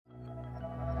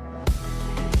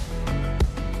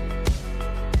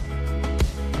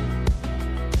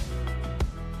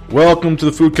Welcome to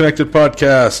the Food Connected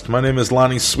podcast. My name is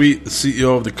Lonnie Sweet, the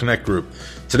CEO of the Connect Group.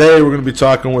 Today we're going to be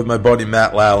talking with my buddy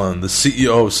Matt Lallen, the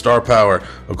CEO of Star Power,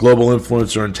 a global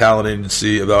influencer and talent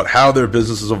agency, about how their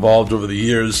business has evolved over the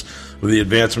years with the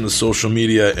advancement of social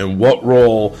media and what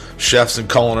role chefs and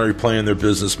culinary play in their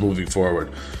business moving forward.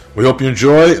 We hope you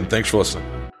enjoy, and thanks for listening.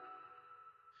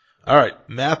 All right,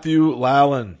 Matthew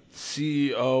Lallen,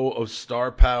 CEO of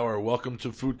Star Power. Welcome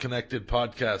to Food Connected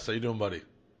podcast. How you doing, buddy?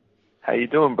 How you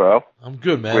doing, bro? I'm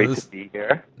good, man. Great to be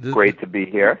here. Great to be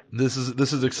here. This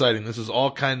is exciting. This is all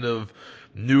kind of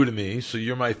new to me. So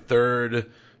you're my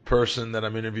third person that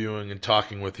I'm interviewing and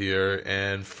talking with here.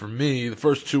 And for me, the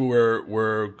first two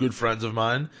were good friends of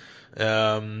mine.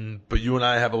 But you and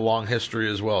I have a long history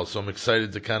as well. So I'm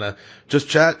excited to kind of just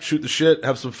chat, shoot the shit,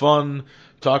 have some fun,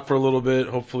 talk for a little bit.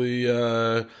 Hopefully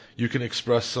you can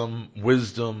express some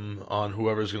wisdom on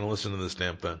whoever's going to listen to this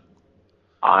damn thing.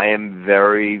 I am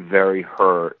very, very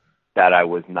hurt that I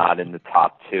was not in the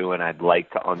top two, and I'd like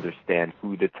to understand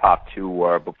who the top two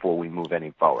were before we move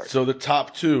any forward. So the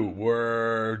top two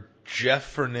were Jeff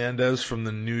Fernandez from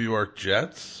the New York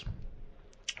Jets.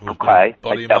 Okay. I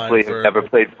definitely have never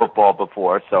played football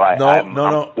before, so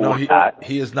No.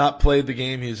 He has not played the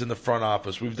game. He's in the front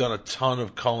office. We've done a ton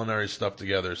of culinary stuff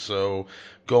together. So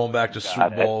going back to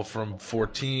Super Bowl from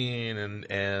 14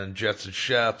 and Jets and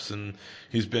Chefs, and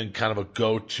he's been kind of a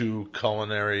go-to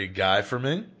culinary guy for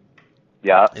me.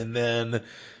 Yeah. And then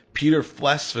Peter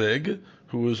Flesvig,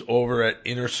 who was over at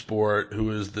Intersport, who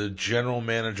is the general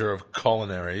manager of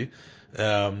culinary.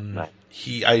 Nice.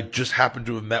 I just happened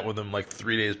to have met with him like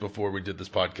 3 days before we did this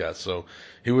podcast. So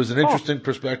he was an interesting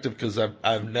perspective because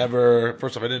I've never,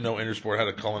 first off, I didn't know Intersport had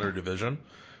a culinary division,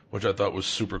 which I thought was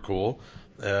super cool.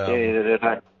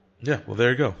 Yeah, well,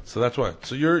 there you go. So that's why.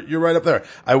 So you're right up there.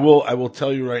 I will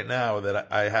tell you right now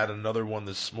that I had another one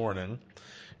this morning,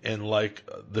 and like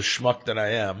the schmuck that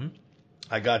I am,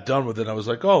 I got done with it. I was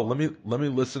like, oh, let me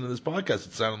listen to this podcast.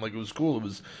 It sounded like it was cool. It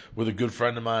was with a good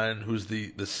friend of mine who's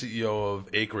the CEO of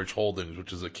Acreage Holdings,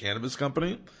 which is a cannabis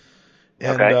company.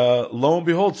 And lo and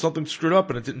behold, something screwed up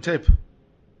and it didn't tape.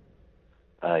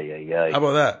 How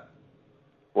about that?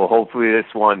 Well, hopefully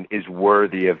this one is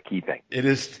worthy of keeping. It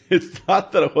is. It's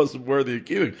not that it wasn't worthy of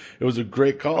keeping. It was a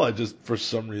great call. I just, for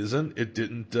some reason, it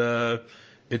didn't.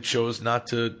 It chose not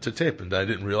to tape, and I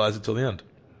didn't realize it till the end.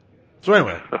 So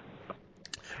anyway.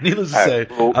 Needless to say,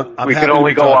 I'm we can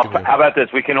only go up. How about this?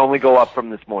 We can only go up from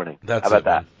this morning. How about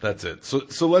that? That's it.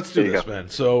 So let's do this, man.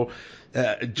 So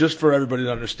just for everybody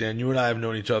to understand, you and I have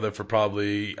known each other for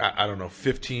probably, I don't know,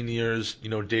 15 years,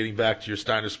 dating back to your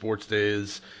Steiner Sports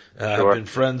days. Sure. Have been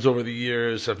friends over the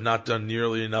years, have not done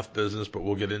nearly enough business, but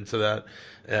we'll get into that.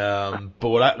 But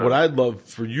what I'd love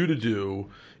for you to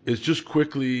do is just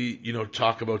quickly,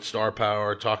 talk about Star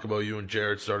Power, talk about you and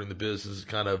Jared starting the business,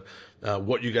 kind of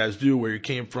what you guys do, where you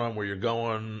came from, where you're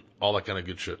going, all that kind of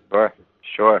good shit.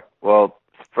 Sure. Well,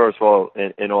 first of all,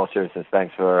 in all seriousness,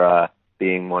 thanks for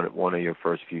being one of your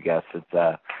first few guests.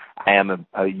 I am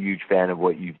a huge fan of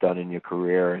what you've done in your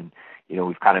career, and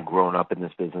we've kind of grown up in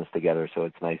this business together, so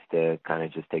it's nice to kind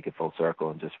of just take it full circle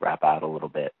and just wrap out a little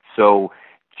bit. So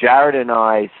Jared and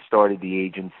I started the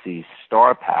agency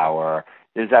Star Power.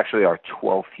 This is actually our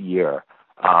 12th year.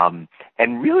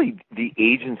 And really the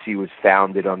agency was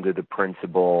founded under the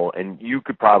principle, and you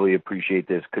could probably appreciate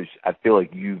this because I feel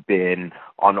like you've been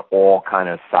on all kind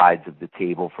of sides of the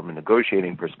table from a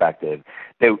negotiating perspective,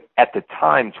 that at the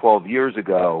time, 12 years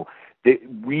ago, that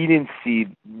we didn't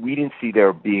see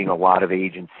there being a lot of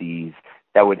agencies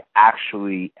that would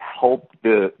actually help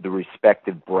the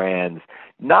respective brands,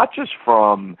 not just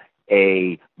from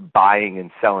a buying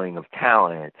and selling of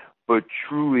talent, but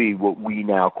truly what we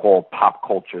now call pop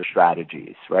culture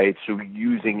strategies, right? So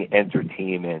using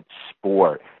entertainment,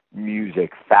 sport,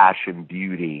 music, fashion,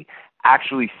 beauty,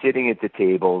 actually sitting at the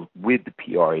table with the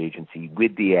PR agency,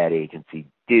 with the ad agency,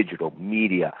 digital,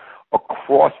 media,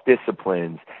 across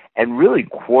disciplines, and really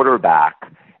quarterback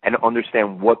and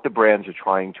understand what the brands are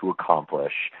trying to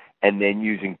accomplish, and then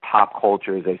using pop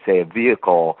culture, as I say, a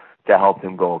vehicle to help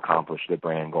them go accomplish their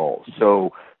brand goals.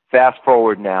 So fast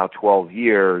forward now 12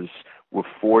 years, we're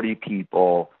 40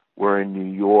 people. We're in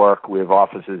New York. We have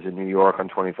offices in New York on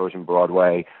 21st and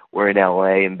Broadway. We're in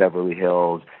LA in Beverly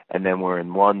Hills. And then we're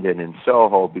in London in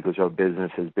Soho because our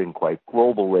business has been quite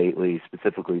global lately,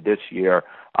 specifically this year,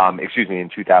 in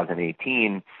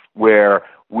 2018, where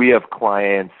we have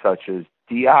clients such as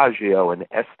Diageo and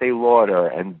Estee Lauder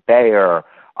and Bayer,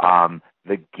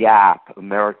 The Gap,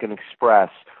 American Express,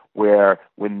 where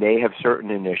when they have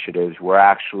certain initiatives, we're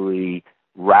actually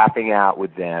wrapping out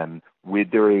with them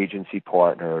with their agency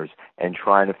partners and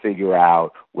trying to figure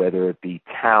out whether it be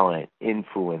talent,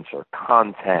 influencer,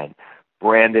 content,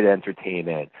 branded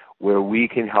entertainment, where we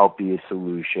can help be a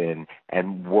solution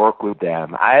and work with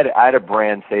them. I had a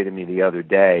brand say to me the other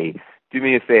day, do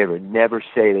me a favor, never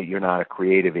say that you're not a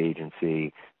creative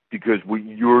agency, because what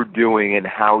you're doing and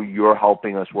how you're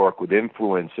helping us work with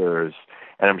influencers,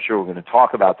 and I'm sure we're going to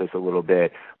talk about this a little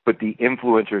bit, but the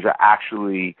influencers are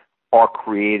actually our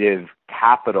creative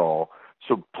capital.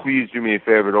 So please do me a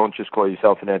favor, don't just call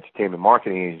yourself an entertainment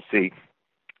marketing agency.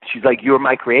 She's like, you're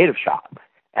my creative shop.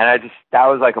 And that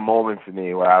was like a moment for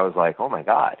me where I was like, oh my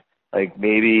God, like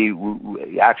maybe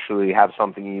we actually have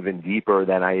something even deeper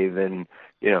than I even,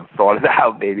 thought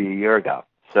about maybe a year ago.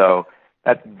 So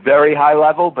that's very high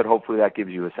level, but hopefully that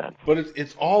gives you a sense. But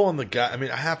it's all on the guy. I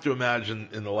mean, I have to imagine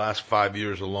in the last 5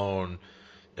 years alone,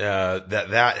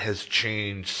 that has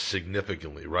changed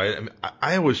significantly, right? I mean,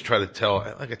 I always try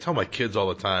to I tell my kids all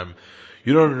the time,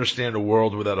 you don't understand a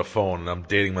world without a phone, and I'm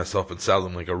dating myself and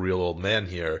sounding like a real old man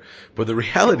here. But the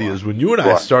reality is, when you and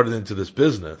I started into this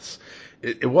business,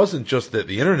 it wasn't just that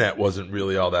the internet wasn't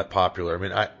really all that popular. I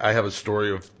mean, I have a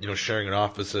story of, sharing an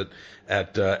office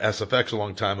at SFX a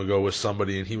long time ago with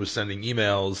somebody, and he was sending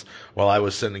emails while I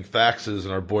was sending faxes,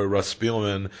 and our boy Russ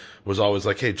Spielman was always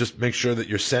like, hey, just make sure that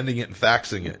you're sending it and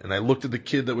faxing it. And I looked at the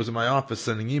kid that was in my office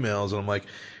sending emails, and I'm like,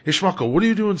 hey, Schmucko, what are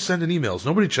you doing sending emails?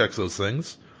 Nobody checks those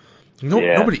things.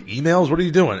 Nobody emails. What are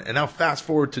you doing? And now fast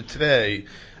forward to today,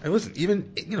 and listen, even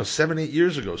 7-8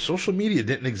 years ago, social media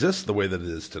didn't exist the way that it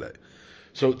is today.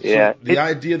 So the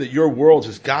idea that your world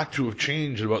has got to have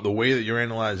changed about the way that you're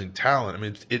analyzing talent, I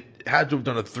mean, it had to have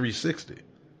done a 360.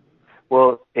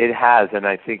 Well, it has, and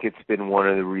I think it's been one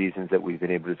of the reasons that we've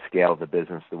been able to scale the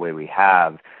business the way we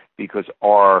have, because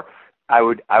I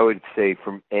would say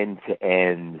from end to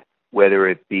end, whether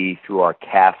it be through our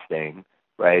casting,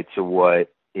 right? So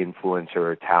what influencer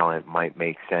or talent might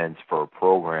make sense for a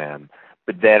program,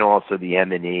 but then also the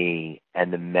M&E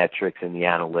and the metrics and the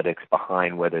analytics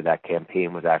behind whether that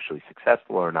campaign was actually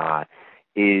successful or not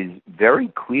is very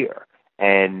clear.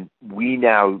 And we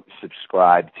now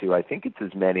subscribe to, I think it's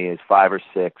as many as 5 or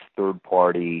 6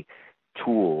 third-party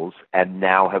tools, and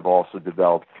now have also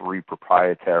developed 3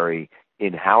 proprietary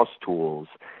in-house tools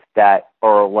that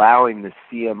are allowing the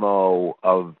CMO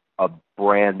of a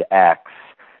brand X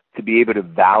to be able to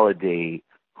validate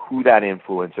who that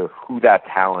influencer, who that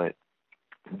talent,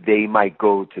 they might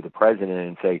go to the president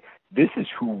and say, this is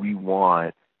who we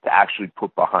want to actually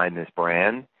put behind this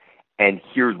brand, and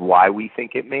here's why we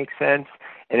think it makes sense.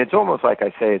 And it's almost like I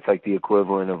say, it's like the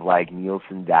equivalent of like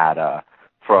Nielsen data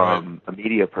from a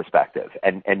media perspective.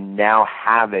 And now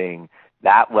having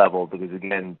that level, because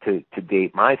again, to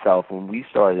date myself, when we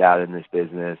started out in this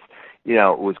business,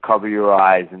 it was cover your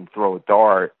eyes and throw a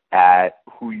dart at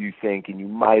who you think, and you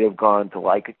might have gone to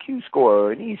like a Q score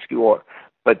or an E score,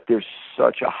 but there's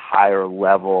such a higher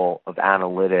level of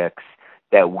analytics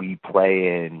that we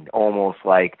play in, almost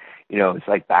like, it's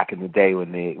like back in the day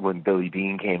when Billy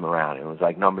Bean came around. It was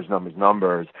like numbers.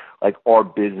 Like our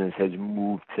business has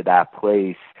moved to that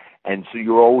place, and so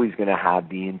you're always going to have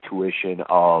the intuition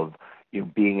of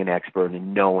being an expert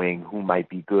and knowing who might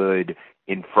be good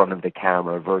in front of the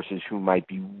camera versus who might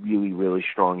be really, really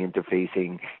strong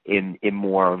interfacing in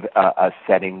more of a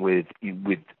setting with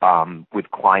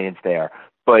clients there.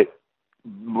 But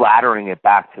laddering it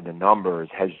back to the numbers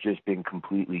has just been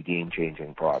completely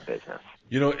game-changing for our business.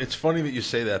 It's funny that you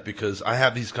say that, because I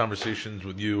have these conversations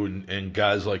with you and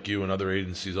guys like you and other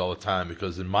agencies all the time,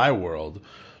 because in my world,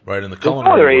 right, in the culinary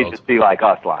world, other agency like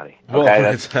us, Lonnie. Okay, well,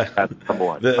 that's number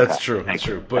one. That's okay. true. That's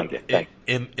true. But Thank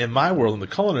in my world, in the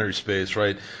culinary space,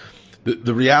 right,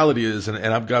 the reality is, and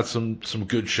I've got some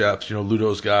good chefs.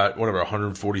 Ludo's got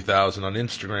 140,000 on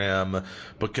Instagram,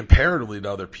 but comparatively to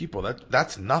other people,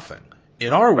 that's nothing.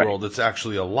 In our world, it's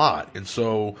actually a lot. And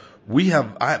so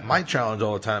my challenge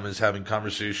all the time is having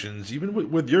conversations, even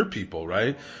with your people,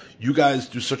 right? You guys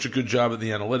do such a good job at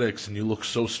the analytics, and you look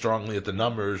so strongly at the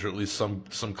numbers, or at least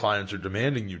some clients are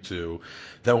demanding you to,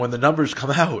 that when the numbers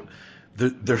come out,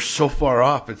 they're so far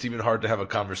off, it's even hard to have a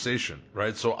conversation,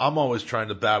 right? So I'm always trying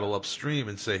to battle upstream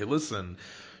and say, hey, listen,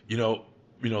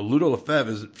 Ludo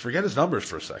Lefebvre forget his numbers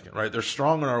for a second, right? They're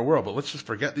strong in our world, but let's just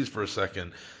forget these for a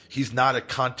second. He's not a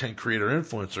content creator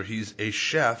influencer. He's a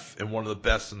chef and one of the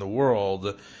best in the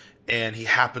world, and he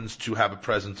happens to have a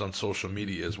presence on social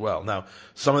media as well. Now,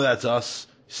 some of that's us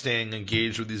staying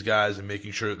engaged with these guys and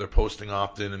making sure that they're posting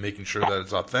often and making sure that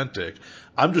it's authentic.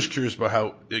 I'm just curious about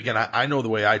how, again, I know the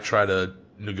way I try to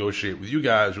negotiate with you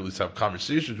guys, or at least have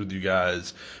conversations with you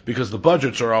guys, because the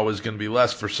budgets are always going to be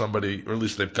less for somebody, or at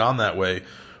least they've gone that way,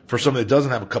 for somebody that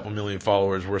doesn't have a couple million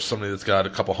followers versus somebody that's got a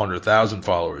couple 100,000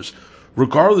 followers,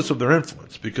 regardless of their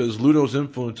influence, because Ludo's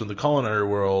influence in the culinary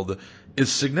world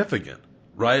is significant,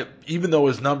 right? Even though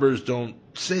his numbers don't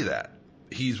say that.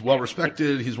 He's well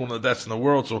respected. He's one of the best in the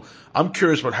world. So I'm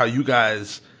curious about how do you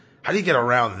get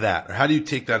around that? Or how do you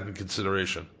take that into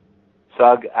consideration? So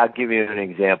I'll give you an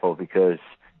example because,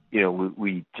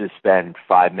 we just spend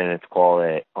 5 minutes, call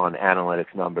it, on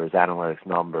analytics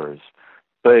numbers.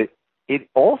 But it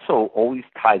also always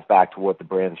ties back to what the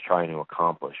brand's trying to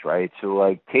accomplish, right? So,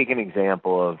 like, take an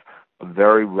example of a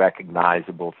very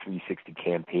recognizable 360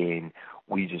 campaign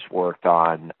we just worked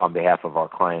on behalf of our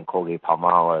client,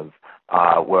 Colgate-Palmolive,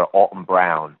 where Alton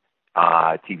Brown,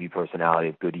 TV personality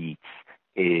of Good Eats,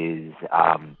 is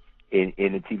in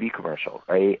a TV commercial,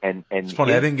 right? And it's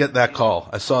funny, I didn't get that call.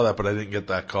 I saw that, but I didn't get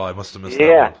that call. I must have missed that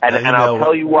one. Yeah, and I'll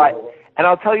tell you why. And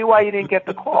I'll tell you why you didn't get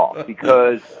the call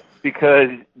because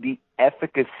the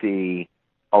efficacy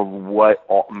of what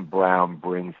Alton Brown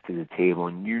brings to the table,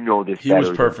 and you know this. He was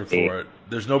perfect for it.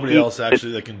 There's nobody else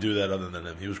actually that can do that other than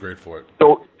him. He was great for it.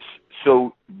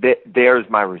 So there's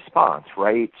my response,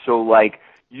 right? So, like,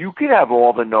 you could have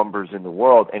all the numbers in the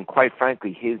world, and quite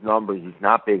frankly, his numbers is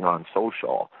not big on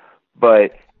social,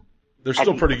 but they're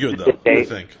still pretty good, though. I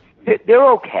think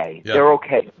they're okay. Yeah. They're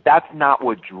okay. That's not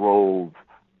what drove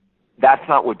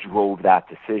that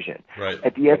decision. Right.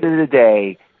 At the end of the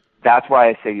day, that's why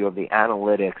I say you have the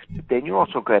analytics, but then you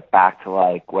also get back to,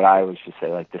 like, what I always just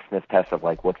say, like, the sniff test of,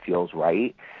 like, what feels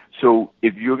right. So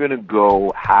if you're going to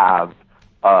go have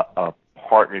a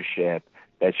partnership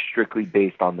that's strictly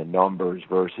based on the numbers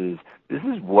versus this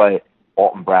is what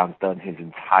Alton Brown's done his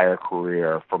entire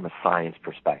career from a science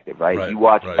perspective, right? You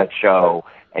watch that show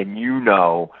and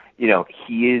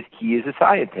he is a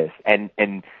scientist,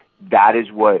 and that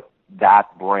is what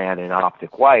that brand in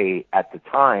Optic White at the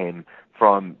time,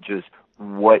 from just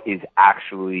what is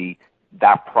actually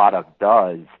that product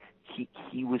does,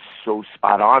 he was so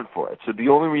spot on for it. So the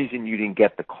only reason you didn't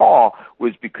get the call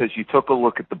was because you took a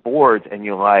look at the boards and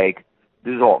you're like,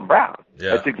 this is Alton Brown.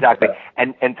 Yeah. That's exactly.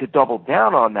 And to double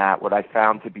down on that, what I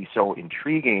found to be so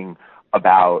intriguing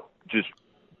about, just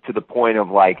to the point of,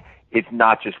 like, it's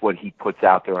not just what he puts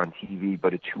out there on TV,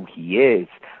 but it's who he is.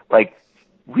 Like,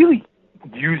 really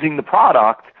using the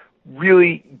product,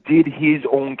 really did his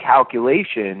own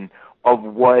calculation of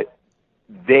what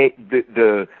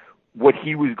what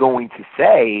he was going to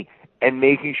say, and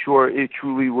making sure it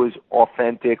truly was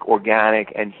authentic,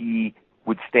 organic, and he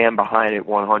would stand behind it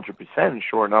 100%. And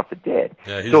sure enough, it did.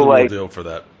 Yeah, he's the real deal for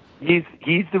that. He's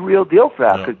the real deal for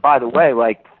that. Because by the way,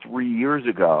 like 3 years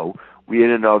ago, we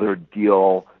had another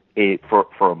deal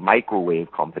for a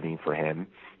microwave company for him.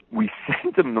 We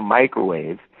sent him the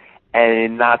microwave, and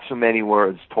in not so many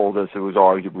words told us it was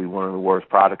arguably one of the worst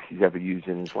products he's ever used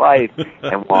in his life.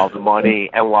 and while the money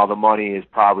is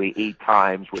probably 8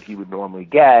 times what he would normally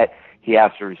get, he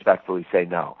has to respectfully say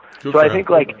no. Good so I him. think,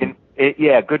 like,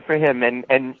 good for him.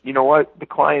 And you know what? The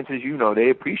clients, as you know, they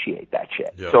appreciate that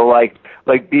shit. Yeah. So like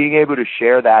being able to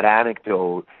share that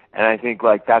anecdote, and I think,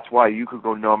 like, that's why you could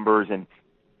go numbers, and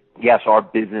yes, our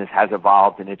business has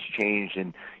evolved and it's changed,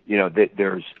 and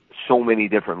there's so many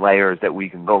different layers that we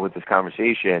can go with this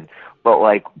conversation. But,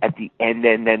 like, at the end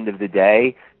of the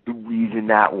day, the reason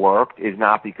that worked is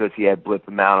not because he had blip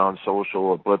amount on social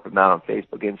or blip amount on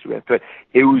Facebook, Instagram, Twitter.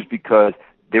 It was because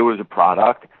there was a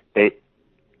product that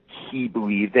he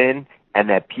believed in, and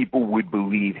that people would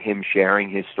believe him sharing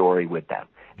his story with them.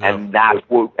 Yep.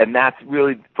 And that's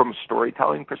really, from a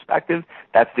storytelling perspective,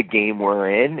 that's the game we're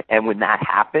in. And when that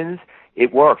happens,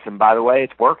 it works. And by the way,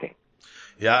 it's working.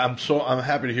 Yeah, I'm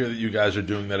happy to hear that you guys are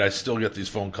doing that. I still get these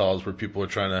phone calls where people are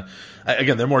trying to,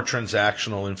 again, they're more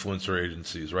transactional influencer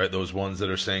agencies, right? Those ones that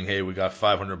are saying, hey, we got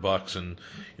 $500 and,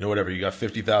 whatever, you got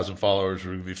 50,000 followers,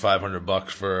 we're going to be $500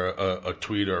 for a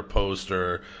tweet or a post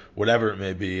or whatever it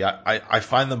may be. I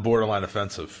find them borderline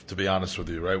offensive, to be honest with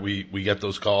you, right? We get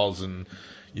those calls, and,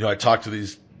 I talk to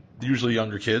these usually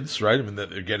younger kids, right? I mean,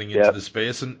 that they're getting into the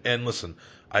space, and listen,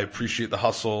 I appreciate the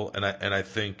hustle, and I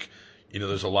think,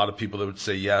 there's a lot of people that would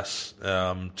say yes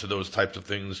to those types of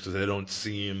things because they don't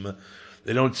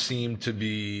seem to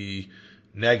be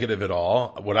negative at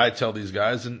all. What I tell these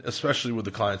guys, and especially with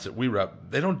the clients that we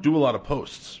rep, they don't do a lot of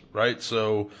posts, right?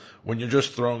 So when you're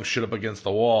just throwing shit up against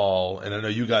the wall, and I know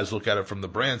you guys look at it from the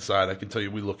brand side, I can tell you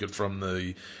we look at it from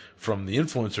the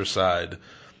influencer side.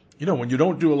 When you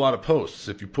don't do a lot of posts,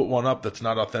 if you put one up that's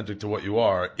not authentic to what you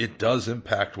are, it does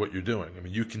impact what you're doing. I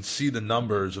mean, you can see the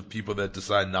numbers of people that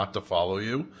decide not to follow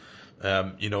you.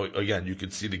 Again, you can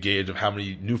see the gauge of how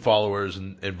many new followers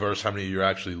and versus how many you're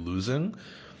actually losing.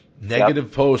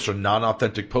 Negative posts or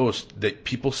non-authentic posts, that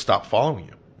people stop following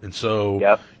you, And so,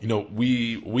 Yep.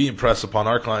 we impress upon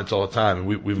our clients all the time.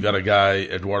 And we've got a guy,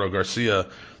 Eduardo Garcia,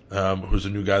 who's a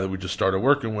new guy that we just started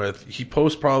working with. He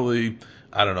posts probably,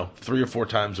 I don't know, 3 or 4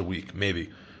 times a week, maybe.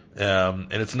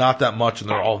 And it's not that much, and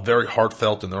they're all very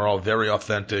heartfelt, and they're all very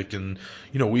authentic. And,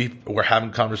 we're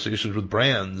having conversations with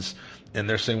brands, and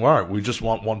they're saying, well, all right, we just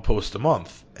want 1 post a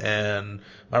month. And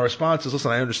my response is,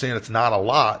 listen, I understand it's not a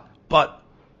lot, but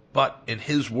in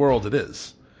his world it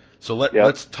is. So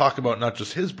let's talk about not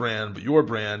just his brand, but your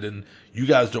brand, and you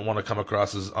guys don't want to come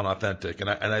across as unauthentic. And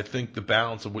I think the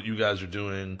balance of what you guys are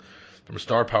doing from a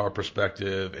Star Power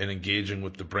perspective and engaging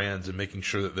with the brands and making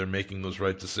sure that they're making those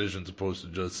right decisions, opposed to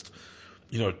just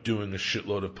doing a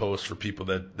shitload of posts for people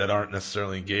that aren't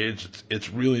necessarily engaged. It's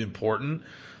really important.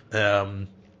 And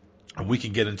we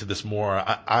can get into this more.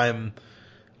 I'm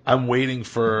waiting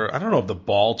for, I don't know if the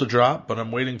ball to drop, but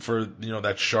I'm waiting for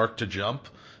that shark to jump,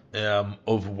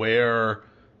 of where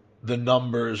the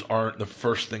numbers aren't the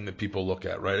first thing that people look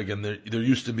at, right? Again, there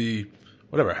used to be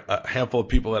a handful of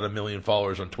people that had 1 million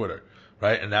followers on Twitter,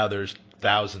 right? And now there's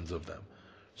thousands of them.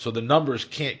 So the numbers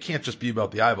can't just be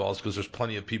about the eyeballs, because there's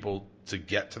plenty of people to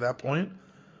get to that point.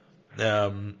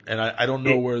 And I don't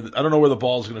know where the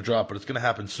ball is going to drop, but it's going to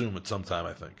happen soon at some time,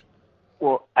 I think.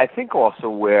 Well, I think also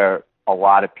where a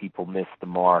lot of people miss the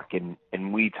mark,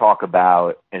 and we talk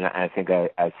about, and I think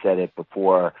I said it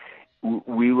before,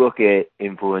 we look at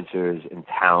influencers and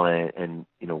talent, and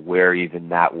where even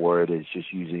that word is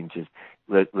just using,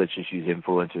 let's just use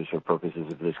influencers for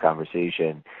purposes of this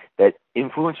conversation. That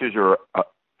influencers are,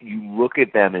 you look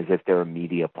at them as if they're a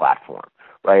media platform,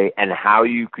 right? And how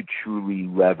you could truly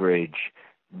leverage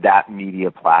that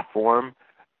media platform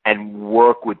and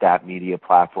work with that media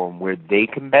platform where they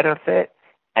can benefit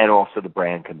and also the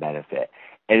brand can benefit.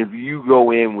 And if you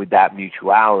go in with that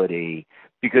mutuality,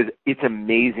 because it's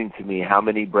amazing to me how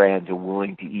many brands are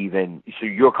willing to even, so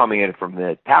you're coming at it from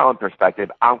the talent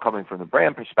perspective, I'm coming from the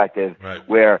brand perspective, right,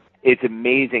 where it's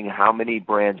amazing how many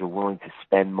brands are willing to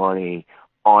spend money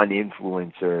on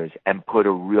influencers and put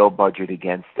a real budget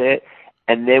against it.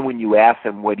 And then when you ask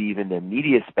them what even their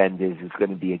media spend is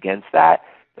going to be against that,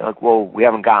 they're like, well, we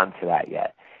haven't gotten to that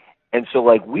yet. And so,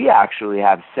 we actually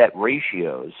have set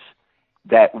ratios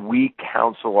that we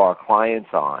counsel our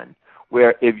clients on,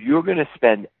 where if you're going to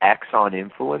spend X on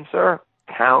influencer,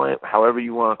 talent, however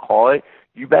you want to call it,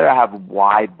 you better have a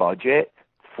wide budget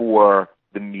for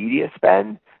the media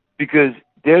spend, because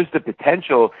there's the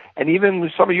potential. And even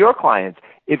with some of your clients,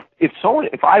 if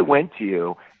I went to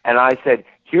you and I said,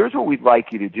 here's what we'd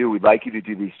like you to do. We'd like you to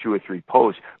do these 2 or 3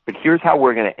 posts, but here's how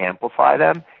we're going to amplify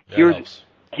them.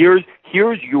 Here's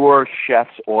your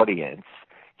chef's audience.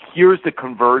 Here's the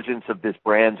convergence of this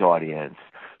brand's audience.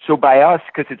 So by us,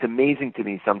 because it's amazing to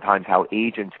me sometimes how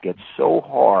agents get so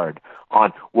hard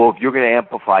on, well, if you're going to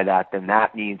amplify that, then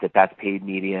that means that that's paid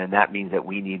media, and that means that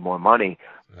we need more money.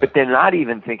 Yeah. But they're not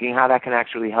even thinking how that can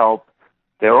actually help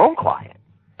their own client.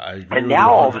 I agree and with now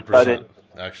 100%, all of a sudden,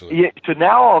 actually. Yeah, so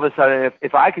now all of a sudden,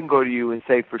 if I can go to you and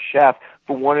say, for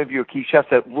one of your key chefs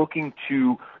that looking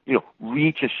to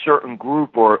reach a certain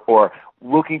group or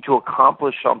looking to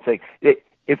accomplish something,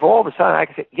 if all of a sudden I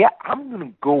can say, yeah, I'm going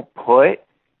to go put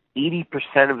 80%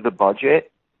 of the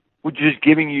budget, we're just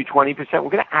giving you 20%, we're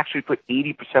going to actually put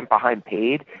 80% behind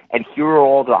paid, and here are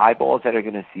all the eyeballs that are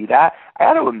going to see that. I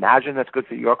got to imagine that's good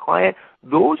for your client.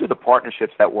 Those are the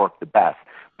partnerships that work the best.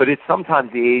 But it's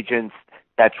sometimes the agents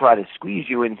that try to squeeze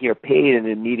you in here paid, and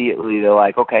immediately they're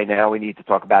like, okay, now we need to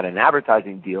talk about an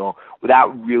advertising deal, without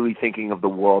really thinking of the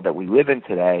world that we live in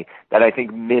today, that I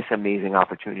think miss amazing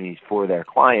opportunities for their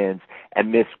clients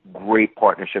and miss great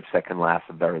partnerships that can last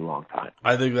a very long time.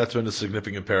 I think that's been a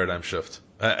significant paradigm shift.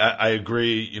 I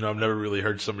agree. I've never really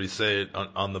heard somebody say it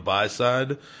on the buy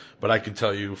side, but I can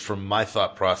tell you from my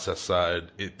thought process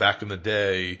side, back in the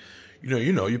day,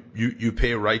 you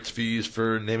pay rights fees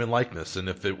for name and likeness, and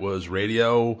if it was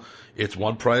radio, it's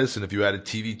one price, and if you added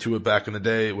TV to it back in the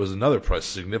day, it was another price,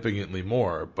 significantly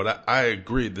more. But I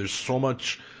agree, there's so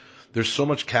much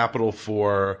capital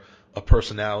for a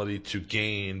personality to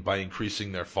gain by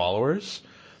increasing their followers.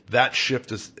 That shift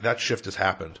has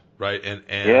happened, right? And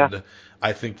yeah.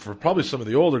 I think for probably some of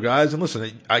the older guys, and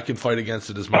listen, I can fight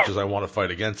against it as much as I want to fight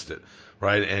against it,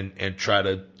 right? And try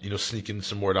to, sneak in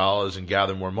some more dollars and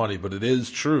gather more money. But it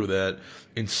is true that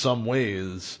in some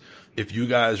ways, if you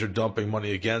guys are dumping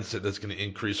money against it, that's going to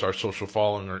increase our social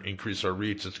following or increase our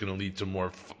reach. It's going to lead to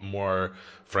more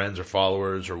friends or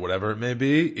followers or whatever it may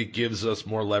be. It gives us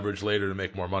more leverage later to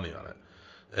make more money on it.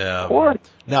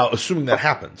 Now, assuming that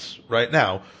happens, right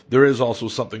now, there is also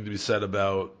something to be said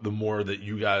about the more that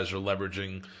you guys are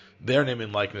leveraging their name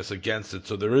and likeness against it.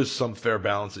 So there is some fair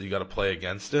balance that you got to play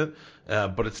against it,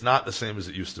 but it's not the same as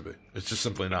it used to be. It's just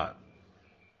simply not.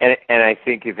 And I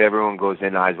think if everyone goes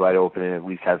in eyes wide open and at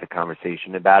least has a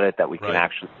conversation about it, that we can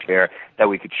actually share, that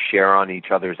we could share on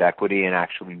each other's equity and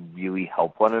actually really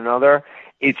help one another.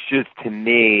 It's just, to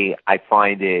me, I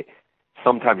find it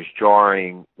sometimes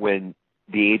jarring when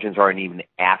the agents aren't even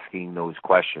asking those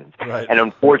questions. Right. And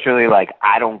unfortunately, like,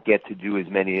 I don't get to do as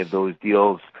many of those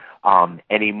deals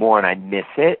anymore, and I miss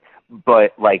it.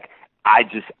 But like, I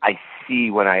see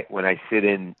when I sit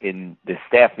in the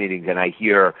staff meetings and I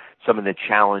hear some of the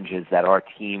challenges that our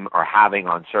team are having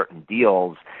on certain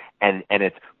deals, and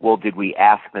it's, well, did we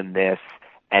ask them this,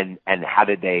 and how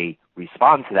did they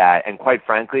respond to that? And quite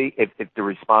frankly, if the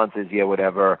response is, yeah,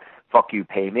 whatever, fuck you,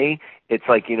 pay me, it's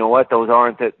like, you know what, those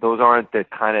aren't the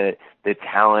kind of the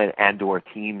talent and or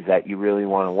teams that you really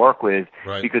want to work with.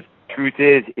 Right. Because the truth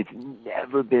is, it's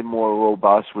never been more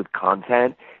robust with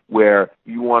content, where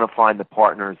you want to find the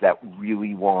partners that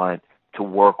really want to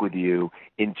work with you,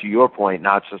 and to your point,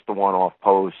 not just a one-off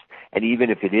post. And even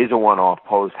if it is a one-off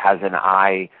post, has an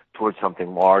eye towards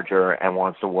something larger and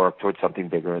wants to work towards something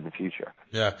bigger in the future.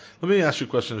 Yeah. Let me ask you a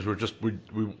question as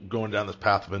we're going down this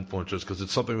path of influencers, because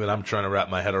it's something that I'm trying to wrap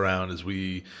my head around as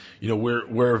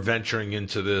we're venturing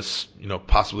into this,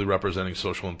 possibly representing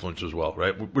social influencers as well,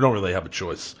 right? We don't really have a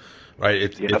choice, right?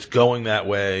 It's going that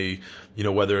way,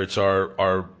 whether it's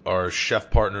our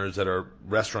chef partners that are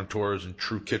restaurateurs and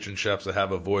true kitchen chefs that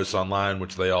have a voice online,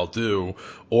 which they all do,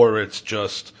 or it's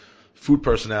just food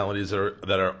personalities that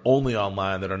are only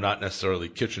online, that are not necessarily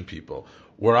kitchen people.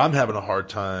 Where I'm having a hard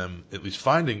time, at least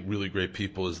finding really great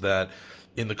people, is that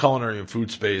in the culinary and food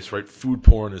space, right, food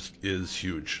porn is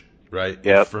huge, right?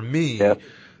 Yep. And for me,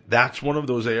 that's one of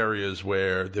those areas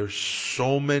where there's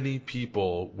so many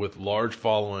people with large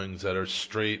followings that are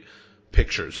straight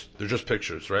pictures. They're just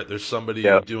pictures, right? There's somebody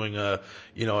doing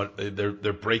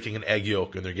they're breaking an egg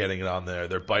yolk and they're getting it on there.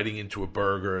 They're biting into a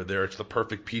burger. It's the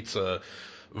perfect pizza.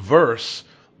 Versus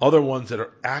other ones that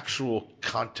are actual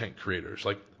content creators.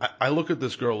 Like, I look at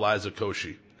this girl, Liza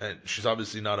Koshy, and she's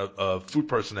obviously not a food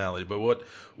personality, but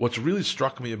what's really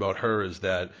struck me about her is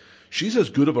that she's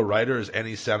as good of a writer as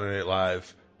any Saturday Night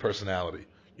Live personality.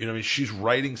 She's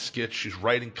writing skits, she's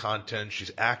writing content,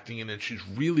 she's acting in it, she's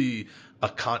really a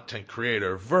content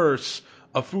creator, versus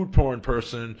a food porn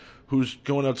person who's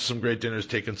going out to some great dinners,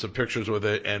 taking some pictures with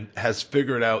it, and has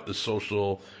figured out the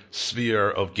social sphere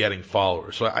of getting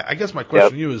followers. So I guess my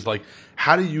question to you is, like,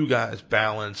 how do you guys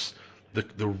balance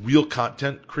the real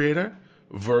content creator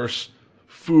versus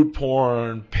food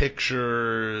porn,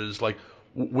 pictures? Like,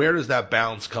 where does that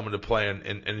balance come into play?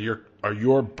 And are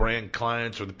your brand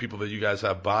clients or the people that you guys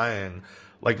have buying,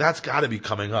 like, that's got to be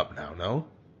coming up now, no?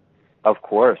 Of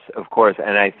course.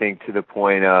 And I think to the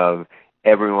point of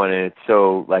everyone, and it's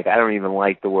so, like, I don't even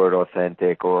like the word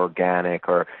authentic or organic,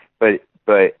 but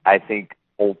I think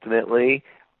ultimately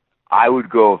I would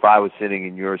go, if I was sitting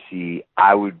in your seat,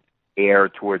 I would err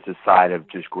towards the side of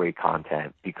just great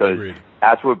content, because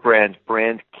that's what brands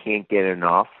can't get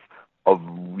enough of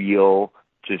real,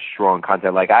 just strong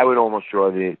content. Like, I would almost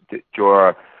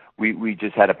we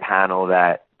just had a panel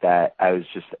that I was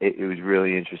just, it was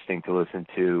really interesting to listen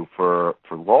to for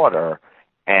Lauder,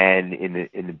 and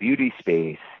in the beauty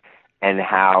space, and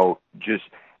how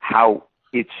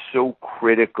it's so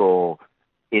critical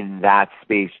in that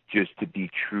space just to be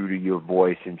true to your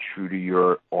voice and true to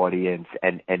your audience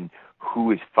and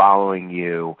who is following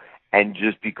you. And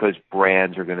just because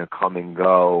brands are going to come and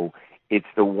go, it's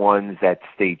the ones that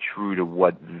stay true to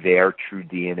what their true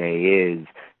DNA is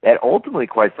that ultimately,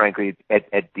 quite frankly,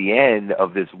 at the end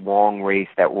of this long race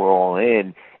that we're all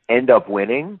in, end up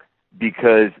winning,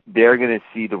 because they're going to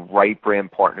see the right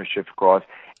brand partnerships across.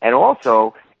 And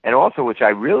also, which I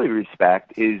really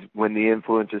respect, is when the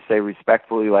influencers say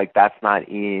respectfully, like, that's not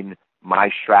in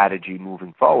my strategy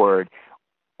moving forward,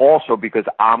 also because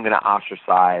I'm going to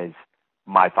ostracize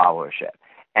my followership.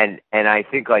 And I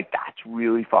think, like, that's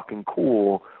really fucking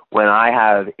cool when I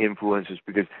have influencers,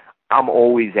 because I'm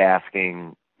always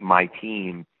asking my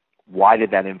team, why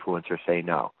did that influencer say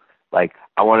no? Like,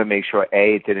 I want to make sure,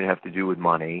 A, it didn't have to do with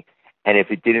money. And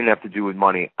if it didn't have to do with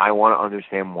money, I want to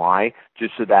understand why,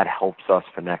 just so that helps us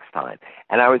for next time.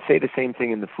 And I would say the same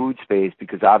thing in the food space,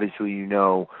 because obviously,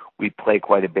 we play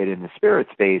quite a bit in the spirit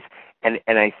space. And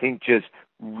I think just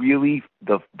really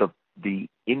the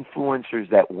influencers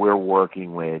that we're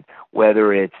working with,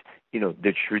 whether it's,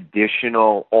 the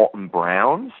traditional Alton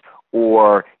Browns,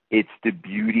 or it's the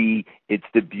beauty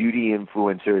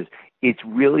influencers, it's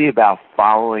really about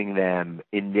following them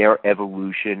in their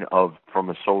evolution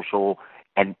from a social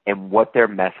and what their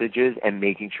message is, and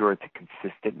making sure it's a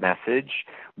consistent message.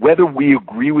 Whether we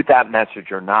agree with that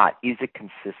message or not, is it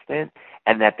consistent,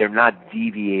 and that they're not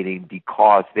deviating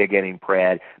because they're getting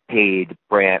paid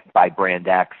by brand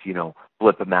X,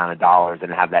 flip amount of dollars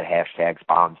and have that hashtag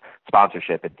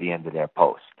sponsorship at the end of their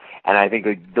post. And I think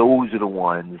those are the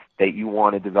ones that you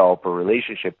want to develop a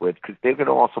relationship with, because they're going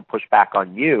to also push back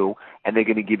on you, and they're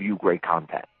going to give you great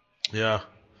content. Yeah,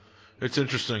 it's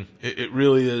interesting. It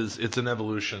really is. It's an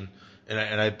evolution.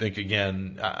 And I think,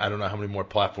 again, I don't know how many more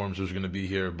platforms there's going to be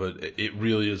here, but it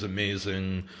really is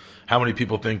amazing how many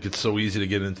people think it's so easy to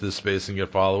get into this space and get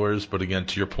followers. But again,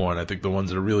 to your point, I think the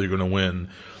ones that are really going to win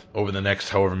over the next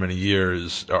however many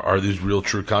years are these real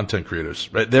true content creators,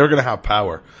 right? They're going to have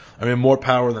power. I mean, more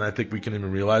power than I think we can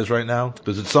even realize right now,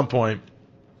 because at some point,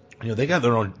 they got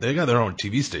their own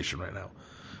TV station right now.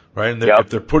 Right, and if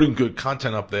they're putting good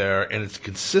content up there, and it's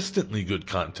consistently good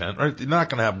content, right, they're not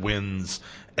going to have wins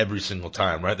every single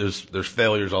time, right? There's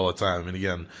failures all the time. I mean,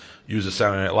 again, use a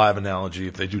Saturday Night Live analogy.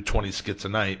 If they do 20 skits a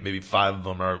night, maybe 5 of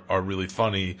them are really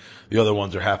funny. The other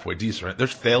ones are halfway decent, right?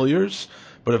 There's failures,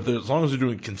 but as long as they're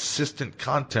doing consistent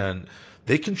content,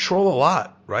 they control a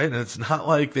lot, right? And it's not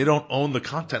like they don't own the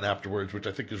content afterwards, which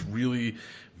I think is really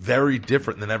very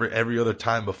different than every other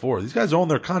time before. These guys own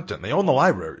their content. They own the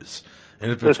libraries.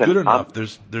 And if it's good enough,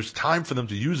 there's time for them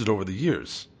to use it over the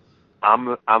years. I'm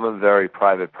a very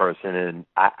private person, and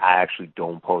I actually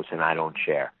don't post and I don't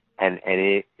share. And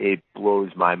it blows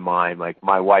my mind. Like,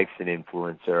 my wife's an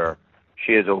influencer.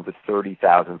 She has over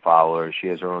 30,000 followers. She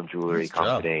has her own jewelry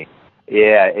company.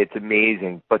 Yeah, it's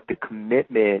amazing. But the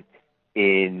commitment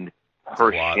in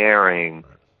her sharing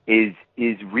is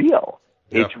real.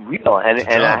 Yeah. It's real. And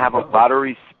I have a lot of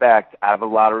respect. I have a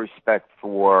lot of respect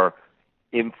for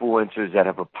influencers that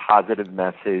have a positive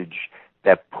message,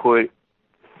 that put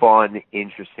fun,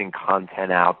 interesting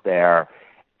content out there.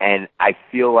 And I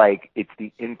feel like it's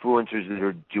the influencers that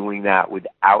are doing that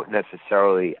without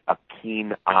necessarily a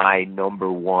keen eye,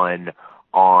 number one,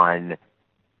 on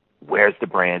where's the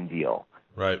brand deal.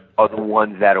 Right. Are the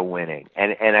ones that are winning.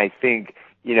 And I think,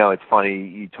 it's funny,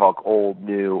 you talk old,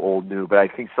 new, but I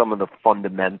think some of the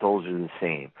fundamentals are the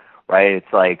same, right?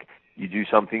 It's like, you do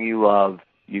something you love,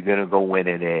 you're going to go win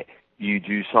in it. You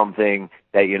do something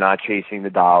that you're not chasing the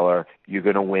dollar, you're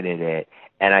going to win in it.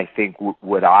 And I think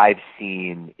what I've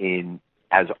seen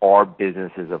as our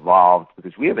business has evolved,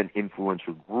 because we have an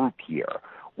influencer group here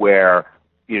where,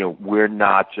 we're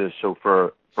not just, so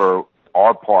for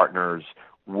our partners,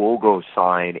 we'll go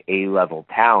sign A-level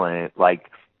talent, like,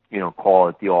 call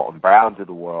it the Alton Browns of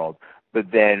the world.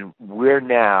 But then we're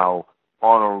now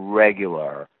on a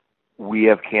regular, we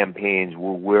have campaigns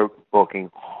where we're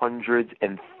booking hundreds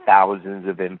and thousands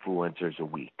of influencers a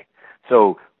week.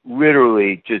 So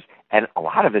literally and a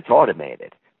lot of it's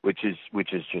automated, which is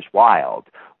just wild.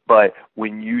 But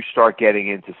when you start getting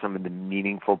into some of the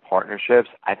meaningful partnerships,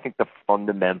 I think the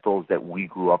fundamentals that we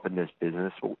grew up in this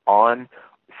business on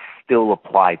still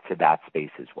apply to that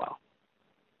space as well.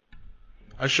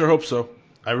 I sure hope so.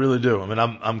 I really do. I mean,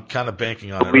 I'm kind of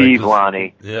banking on Believe, it. Right?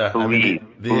 Lonnie. Yeah. Believe.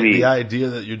 The idea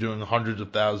that you're doing hundreds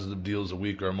of thousands of deals a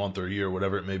week or a month or a year,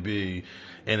 whatever it may be,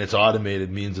 and it's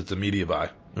automated means it's a media buy.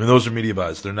 I mean, those are media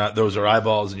buys. They're not. Those are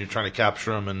eyeballs, and you're trying to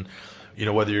capture them. And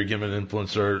whether you're giving an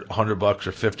influencer $100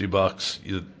 or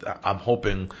 $50, I'm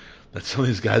hoping that some of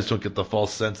these guys don't get the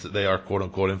false sense that they are quote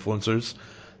unquote influencers.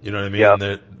 You know what I mean? Yep.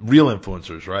 They're real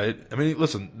influencers, right? I mean,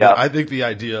 listen. Yep. I think the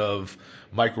idea of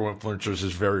micro influencers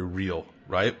is very real,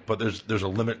 right? But there's a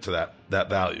limit to that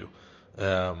value.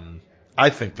 I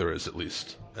think there is, at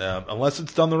least, unless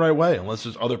it's done the right way, unless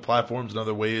there's other platforms and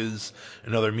other ways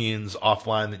and other means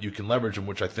offline that you can leverage them,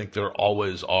 which I think there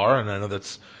always are. And I know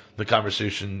that's the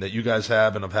conversation that you guys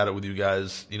have, and I've had it with you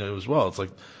guys, as well. It's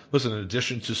like, listen, in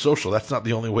addition to social, that's not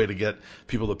the only way to get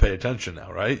people to pay attention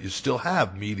now, right? You still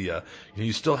have media,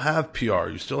 you still have PR,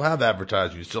 you still have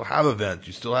advertising, you still have events,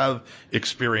 you still have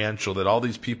experiential that all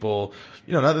these people,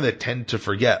 not that they tend to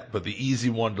forget, but the easy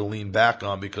one to lean back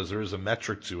on because there is a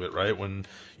metric to it, right? When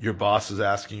your boss is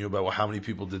asking you about, well, how many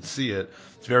people did see it,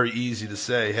 it's very easy to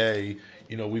say, hey,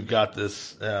 we've got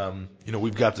this,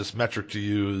 metric to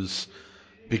use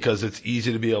because it's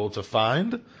easy to be able to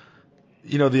find.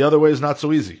 The other way is not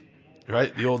so easy,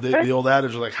 right? The old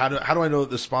adage is like, how do I know that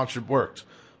this sponsored worked?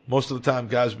 Most of the time,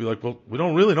 guys will be like, well, we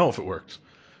don't really know if it worked,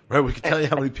 right? We can tell you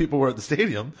how many people were at the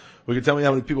stadium. We can tell you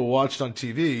how many people watched on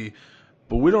TV,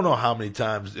 but we don't know how many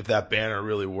times if that banner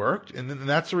really worked. And then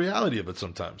that's the reality of it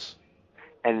sometimes.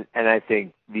 And I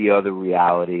think the other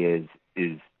reality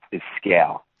is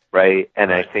scale, right? And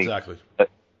right, I think exactly.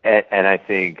 And I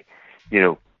think,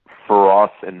 for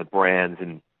us and the brands,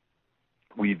 and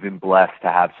we've been blessed to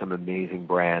have some amazing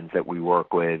brands that we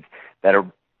work with that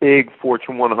are big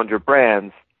Fortune 100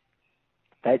 brands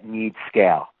that need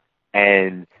scale.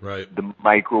 And Right. the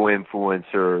micro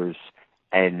influencers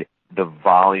and the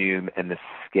volume and the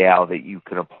scale that you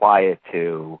can apply it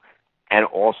to. And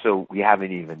also, we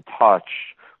haven't even touched,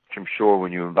 which I'm sure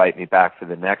when you invite me back for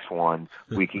the next one,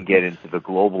 we can get into the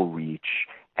global reach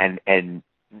and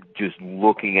just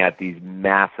looking at these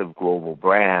massive global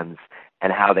brands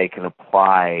and how they can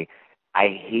apply. I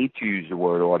hate to use the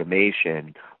word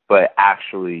automation, but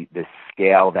actually the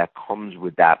scale that comes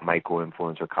with that micro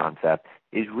influencer concept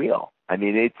is real. I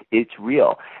mean, it's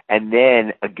real. And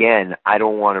then again, I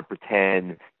don't want to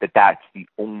pretend that that's the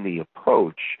only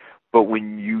approach, but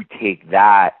when you take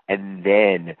that and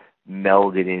then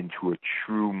meld it into a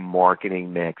true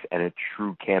marketing mix and a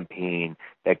true campaign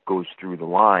that goes through the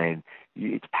line,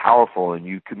 it's powerful, and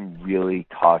you can really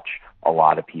touch a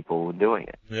lot of people in doing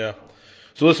it. Yeah.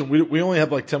 So listen, we only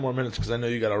have like 10 more minutes because I know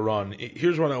you got to run.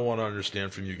 Here's what I want to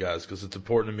understand from you guys, because it's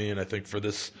important to me, and I think for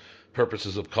this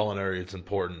purposes of culinary, it's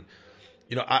important.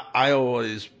 I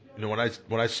always, when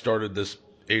I started this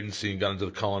agency and got into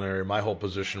the culinary, my whole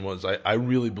position was I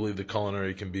really believe the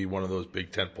culinary can be one of those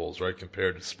big tent poles, right,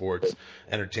 compared to sports,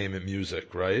 entertainment,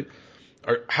 music, right?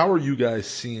 How are you guys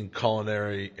seeing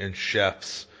culinary and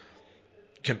chefs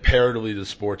comparatively to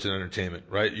sports and entertainment,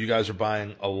 right? You guys are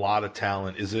buying a lot of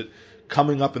talent. Is it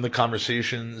coming up in the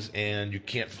conversations and you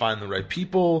can't find the right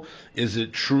people? Is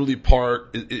it truly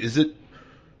is it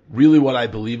really what I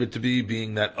believe it to be,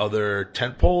 being that other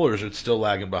tentpole, or is it still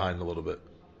lagging behind a little bit?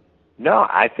 No,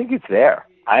 I think it's there.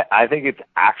 I think it's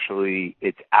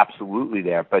absolutely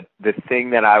there. But the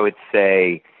thing that I would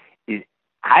say is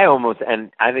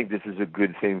and I think this is a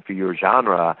good thing for your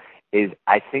genre, is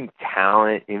I think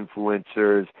talent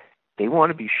influencers, they want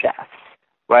to be chefs,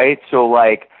 right? So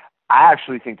like, I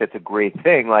actually think that's a great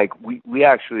thing. Like we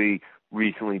actually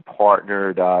recently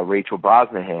partnered Rachel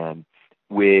Brosnahan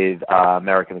with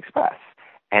American Express.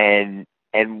 And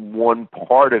one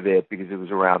part of it, because it was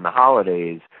around the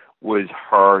holidays, was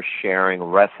her sharing a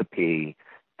recipe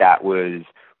that was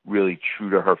really true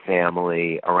to her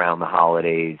family around the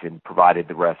holidays, and provided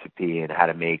the recipe and how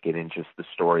to make it and just the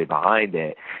story behind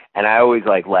it. And I always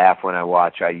laugh when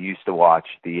I used to watch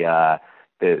the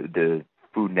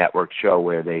Food Network show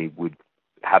where they would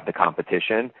have the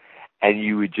competition, and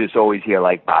you would just always hear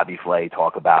Bobby Flay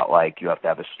talk about you have to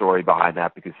have a story behind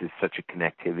that because there's such a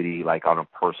connectivity on a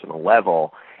personal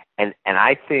level. And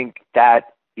I think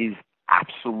that is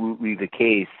absolutely the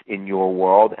case in your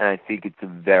world, and I think it's a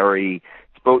very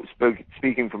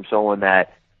speaking from someone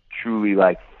that truly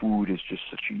food is just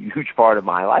such a huge part of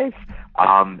my life,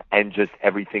 and just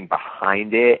everything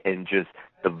behind it, and just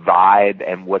the vibe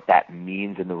and what that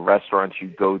means in the restaurants you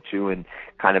go to, and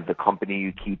kind of the company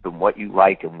you keep and what you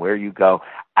like and where you go.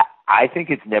 I think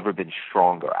it's never been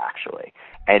stronger, actually.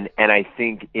 And I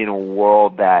think in a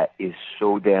world that is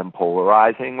so damn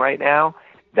polarizing right now,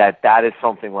 that is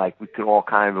something we can all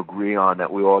kind of agree on,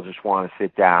 that we all just want to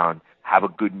sit down, have a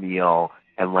good meal,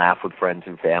 and laugh with friends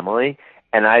and family.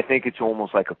 And I think it's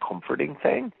almost like a comforting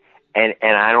thing. And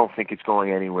I don't think it's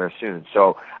going anywhere soon.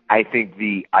 So I think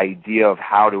the idea of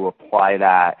how to apply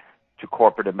that to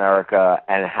corporate America,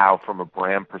 and how from a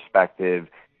brand perspective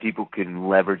people can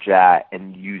leverage that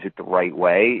and use it the right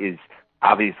way, is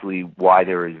obviously why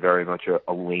there is very much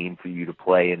a lane for you to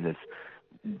play in this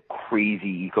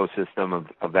crazy ecosystem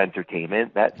of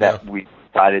entertainment that we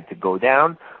decided to go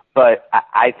down. But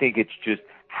I think it's just,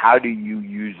 how do you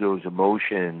use those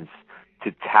emotions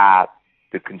to tap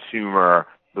the consumer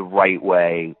the right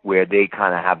way, where they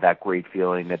kind of have that great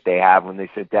feeling that they have when they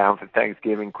sit down for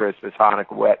Thanksgiving, Christmas,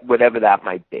 Hanukkah, whatever that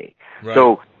might be. Right.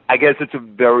 So I guess it's a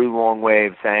very long way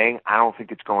of saying I don't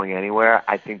think it's going anywhere.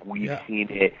 I think we've seen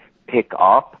it pick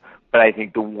up, but I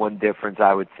think the one difference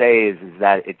I would say is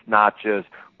that it's not just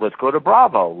let's go to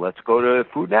Bravo, let's go to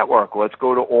Food Network, let's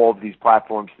go to all of these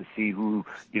platforms to see who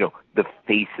the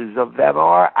faces of them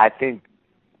are. I think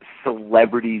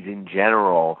celebrities in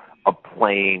general are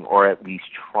playing, or at least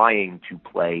trying to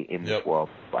play, in this world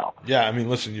as well. Yeah, I mean,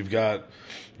 listen, you've got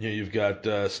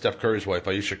Steph Curry's wife,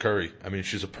 Ayesha Curry. I mean,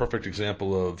 she's a perfect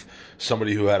example of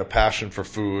somebody who had a passion for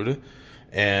food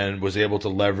and was able to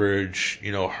leverage,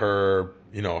 her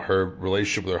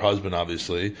relationship with her husband,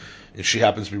 obviously. And she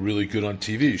happens to be really good on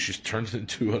TV. She's turned it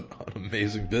into an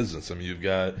amazing business. I mean, you've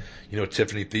got,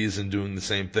 Tiffany Thiessen doing the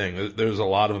same thing. There's a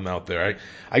lot of them out there.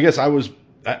 I guess I was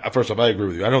First off, I agree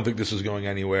with you. I don't think this is going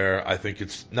anywhere. I think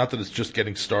it's not that it's just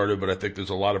getting started, but I think there's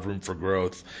a lot of room for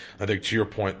growth. I think to your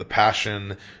point, the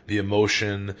passion, the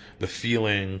emotion, the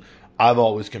feeling, I've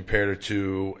always compared it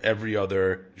to every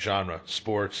other genre,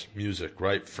 sports, music,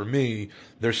 right? For me,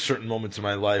 there's certain moments in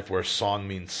my life where a song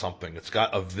means something. It's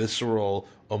got a visceral,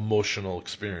 emotional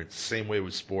experience. Same way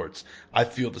with sports. I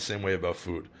feel the same way about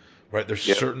food, right? There's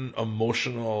Yep. certain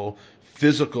emotional,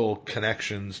 physical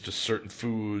connections to certain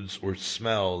foods or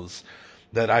smells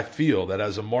that I feel that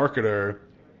as a marketer,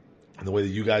 and the way that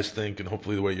you guys think and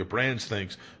hopefully the way your brands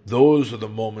thinks, those are the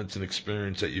moments and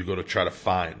experience that you go to try to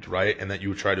find, right? And that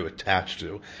you try to attach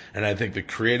to. And I think the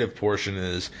creative portion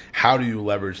is how do you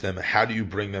leverage them? How do you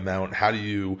bring them out? How do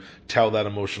you tell that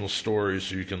emotional story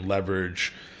so you can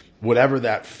leverage whatever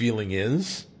that feeling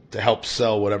is to help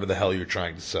sell whatever the hell you're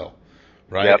trying to sell?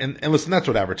 Right? Yep. And listen, that's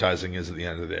what advertising is at the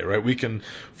end of the day, right? We can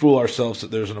fool ourselves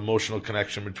that there's an emotional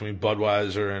connection between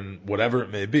Budweiser and whatever it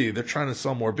may be. They're trying to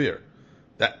sell more beer.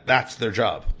 That's their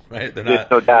job, right? They're There's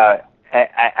not. no doubt.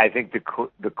 I think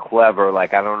the clever,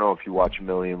 like, I don't know if you watch A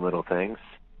Million Little Things.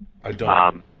 I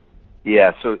don't.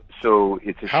 Yeah, so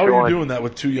it's a How show are you on doing that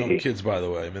with two young TV. kids, by the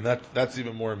way? I mean, that's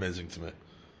even more amazing to me.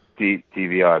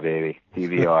 DVR, baby,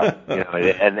 DVR.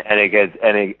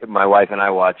 My wife and I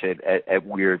watch it at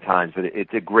weird times, but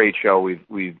it's a great show.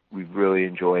 We've really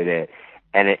enjoyed it,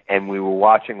 and we were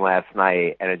watching last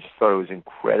night, and I just thought it was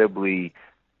incredibly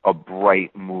a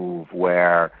bright move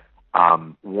where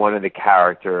one of the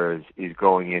characters is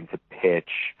going in to pitch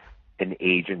an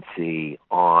agency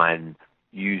on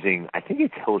using, I think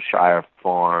it's Hillshire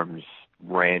Farms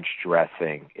ranch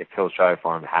dressing, if Hillshire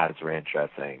Farm has ranch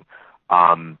dressing,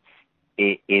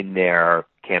 in their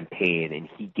campaign, and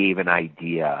he gave an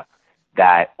idea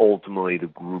that ultimately the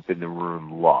group in the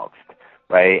room loved,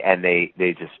 right? And they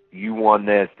just, you won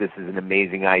this. This is an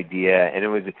amazing idea, and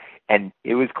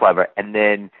it was clever. And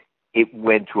then it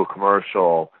went to a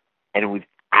commercial, and it was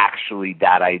actually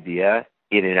that idea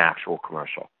in an actual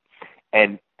commercial.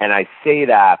 And I say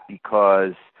that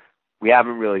because we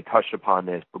haven't really touched upon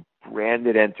this, but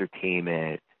branded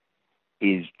entertainment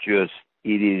is just,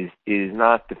 it is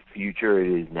not the future,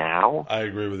 it is now. I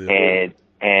agree with you.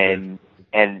 And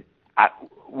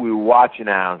we were watching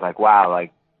that, I was like, wow,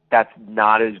 like, that's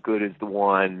not as good as the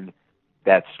one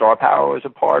that Star Power was a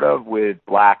part of with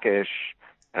Blackish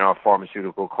and our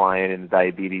pharmaceutical client in the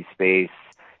diabetes space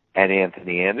and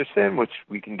Anthony Anderson, which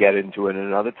we can get into in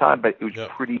another time, but it was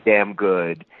pretty damn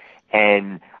good.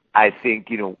 And I think,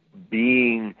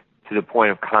 being to the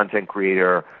point of content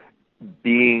creator,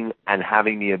 being and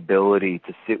having the ability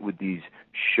to sit with these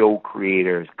show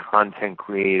creators, content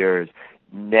creators,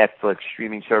 Netflix,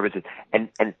 streaming services, and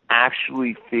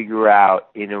actually figure out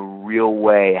in a real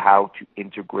way how to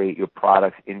integrate your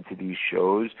products into these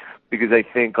shows. Because I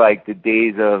think, like, the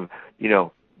days of,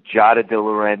 Giada De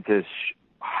Laurentiis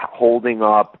holding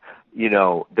up,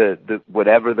 the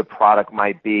whatever the product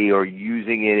might be, or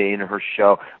using it in her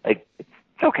show, like, it's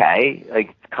okay.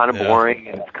 Like, it's kind of boring,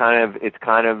 and it's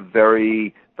kind of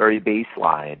very, very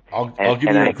baseline. I'll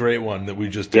give you a great one that we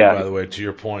just did, by the way, to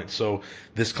your point. So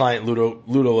this client, Ludo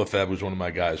Lefebvre, was one of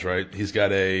my guys, right? He's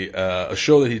got a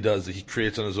show that he does that he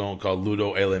creates on his own called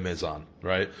Ludo et la Maison,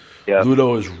 right? Yep.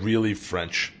 Ludo is really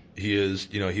French. He is,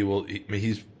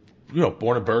 he's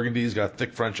born in Burgundy. He's got a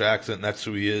thick French accent, and that's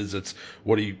who he is. It's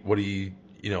what he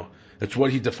that's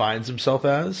what he defines himself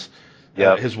as.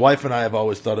 Yep. His wife and I have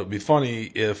always thought it would be funny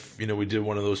if, we did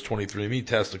one of those 23andMe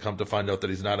tests to come to find out that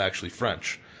he's not actually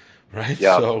French, right?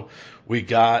 Yep. So we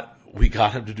got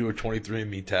him to do a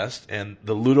 23andMe test, and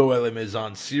the Ludo et la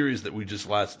Maison series that we just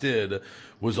last did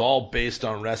was all based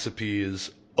on recipes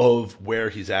of where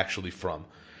he's actually from.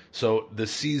 So the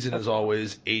season is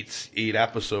always eight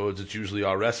episodes. It's usually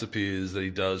all recipes that he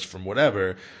does from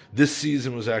whatever. This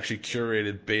season was actually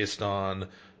curated based on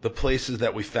the places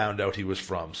that we found out he was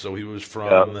from. So he was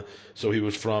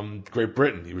from Great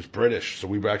Britain. He was British. So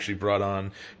we actually brought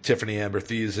on Tiffany Amber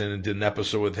Thiessen and did an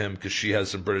episode with him because she has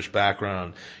some British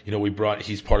background.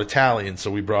 He's part Italian,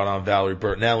 so we brought on Valerie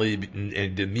Bertinelli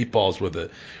and did meatballs with it.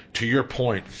 To your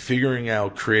point, figuring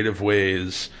out creative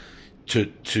ways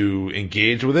to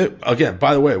engage with it. Again,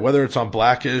 by the way, whether it's on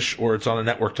Blackish or it's on a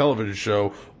network television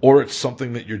show or it's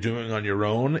something that you're doing on your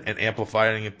own and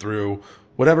amplifying it through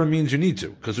whatever means you need to,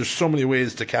 because there's so many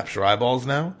ways to capture eyeballs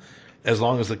now. As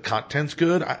long as the content's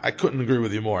good, I couldn't agree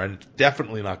with you more, and it's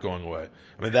definitely not going away.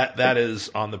 I mean, that is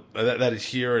that is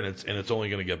here, and it's only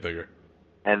going to get bigger.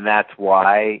 And that's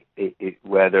why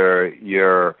whether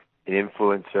you're an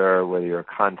influencer, whether you're a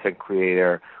content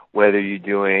creator, whether you're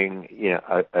doing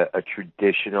a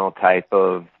traditional type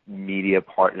of media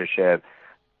partnership,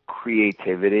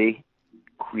 creativity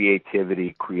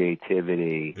creativity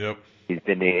Yep. is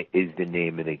the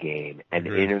name of the game, and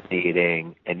Agreed.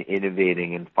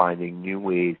 innovating and finding new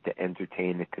ways to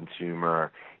entertain the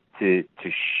consumer, to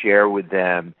share with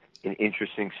them an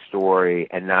interesting story,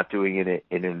 and not doing it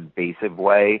in an invasive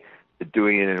way, but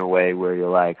doing it in a way where you're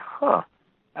like, huh,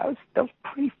 that was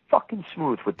pretty fucking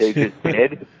smooth what they just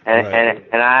did. And, Right.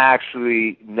 and I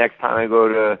actually, next time I go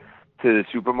to the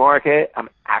supermarket, I'm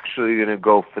actually going to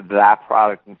go for that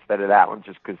product instead of that one,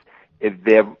 just because if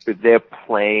they're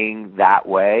playing that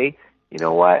way, you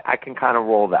know what, I can kind of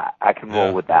roll that. I can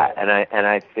roll with that. And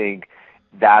I think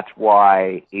that's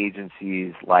why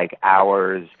agencies like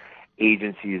ours,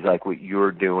 agencies like what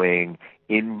you're doing,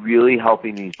 in really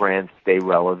helping these brands stay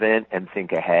relevant and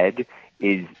think ahead,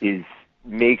 is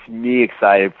makes me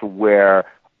excited for where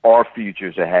our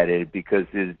futures are headed, because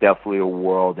there's definitely a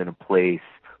world and a place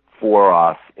for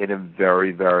us in a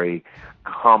very, very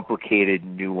complicated,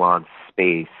 nuanced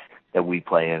space that we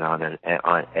play in on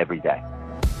every day.